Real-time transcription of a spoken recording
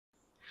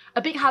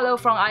A big hello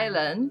from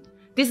Ireland.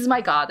 This is my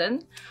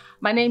garden.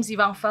 My name is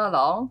Evan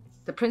Furlong,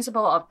 the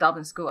principal of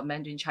Dublin School of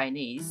Mandarin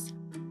Chinese.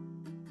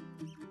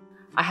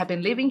 I have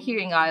been living here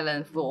in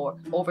Ireland for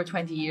over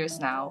 20 years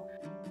now.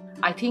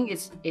 I think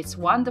it's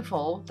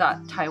wonderful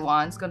that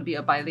Taiwan is going to be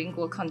a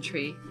bilingual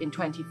country in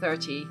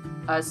 2030,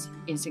 as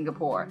in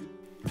Singapore.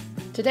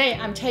 Today,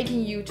 I'm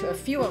taking you to a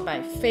few of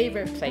my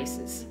favorite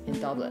places in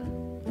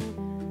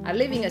Dublin. I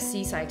live in a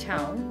seaside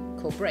town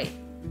called Bray,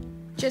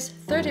 just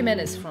 30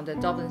 minutes from the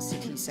Dublin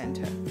city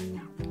centre.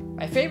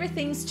 My favorite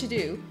things to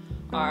do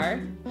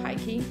are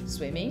hiking,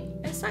 swimming,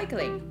 and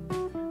cycling.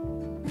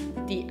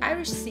 The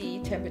Irish Sea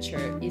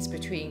temperature is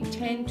between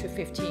 10 to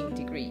 15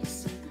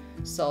 degrees,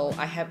 so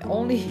I have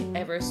only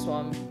ever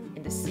swum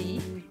in the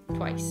sea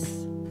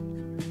twice.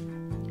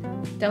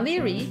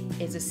 Daire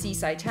is a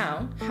seaside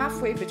town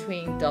halfway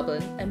between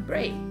Dublin and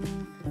Bray.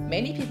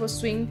 Many people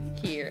swim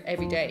here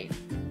every day,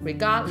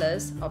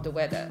 regardless of the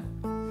weather.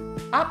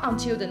 Up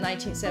until the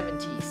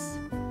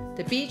 1970s,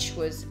 the beach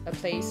was a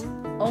place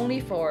only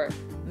for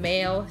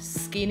male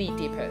skinny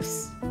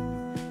dippers.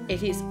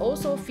 It is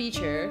also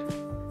featured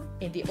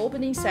in the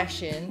opening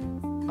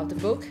section of the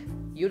book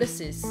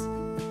Ulysses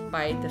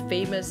by the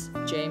famous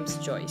James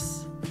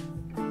Joyce.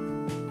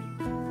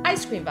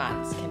 Ice cream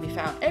vans can be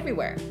found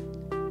everywhere.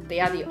 They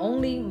are the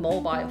only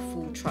mobile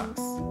food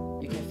trucks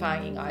you can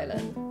find in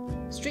Ireland.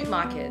 Street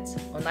markets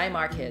or night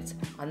markets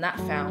are not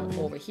found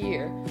over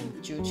here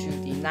due to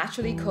the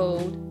naturally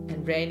cold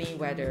and rainy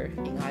weather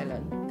in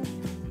Ireland.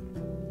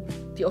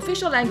 The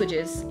official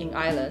languages in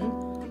Ireland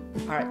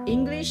are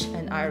English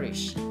and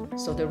Irish,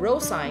 so the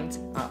road signs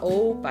are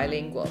all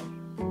bilingual.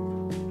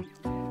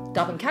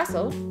 Dublin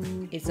Castle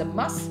is a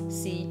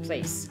must-see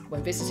place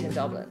when visiting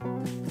Dublin.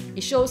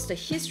 It shows the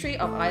history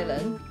of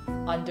Ireland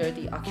under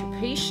the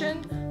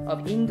occupation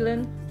of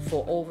England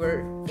for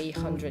over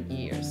 800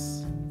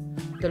 years.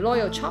 The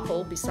Royal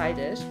Chapel beside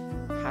it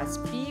has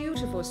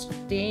beautiful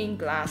stained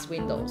glass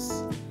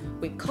windows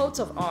with coats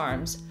of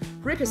arms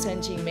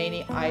representing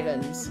many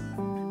islands'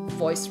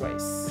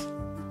 viceroys,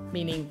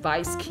 meaning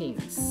vice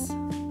kings,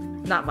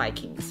 not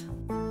Vikings.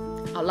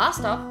 Our last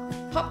stop,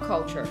 pop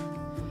culture.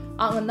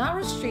 On a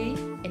narrow street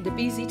in the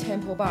busy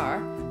Temple Bar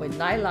where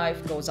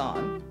nightlife goes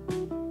on,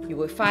 you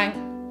will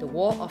find the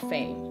Wall of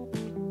Fame.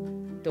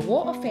 The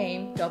Wall of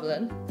Fame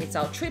Dublin is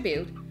our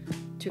tribute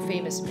to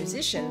famous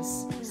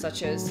musicians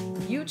such as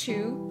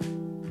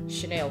U2,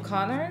 Sinead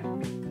O'Connor,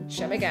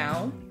 Sean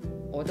McGowan,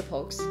 or the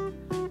Pogues,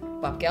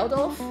 Bob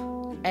Geldof,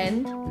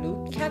 and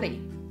Luke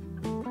Kelly.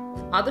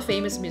 Other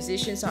famous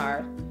musicians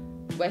are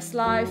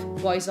Westlife,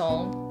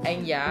 Boyzone,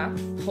 Enya,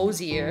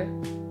 Hozier,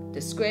 The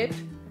Script,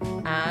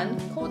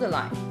 and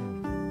Codaline.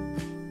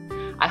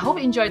 I hope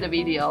you enjoyed the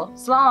video.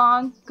 So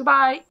long!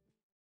 Goodbye!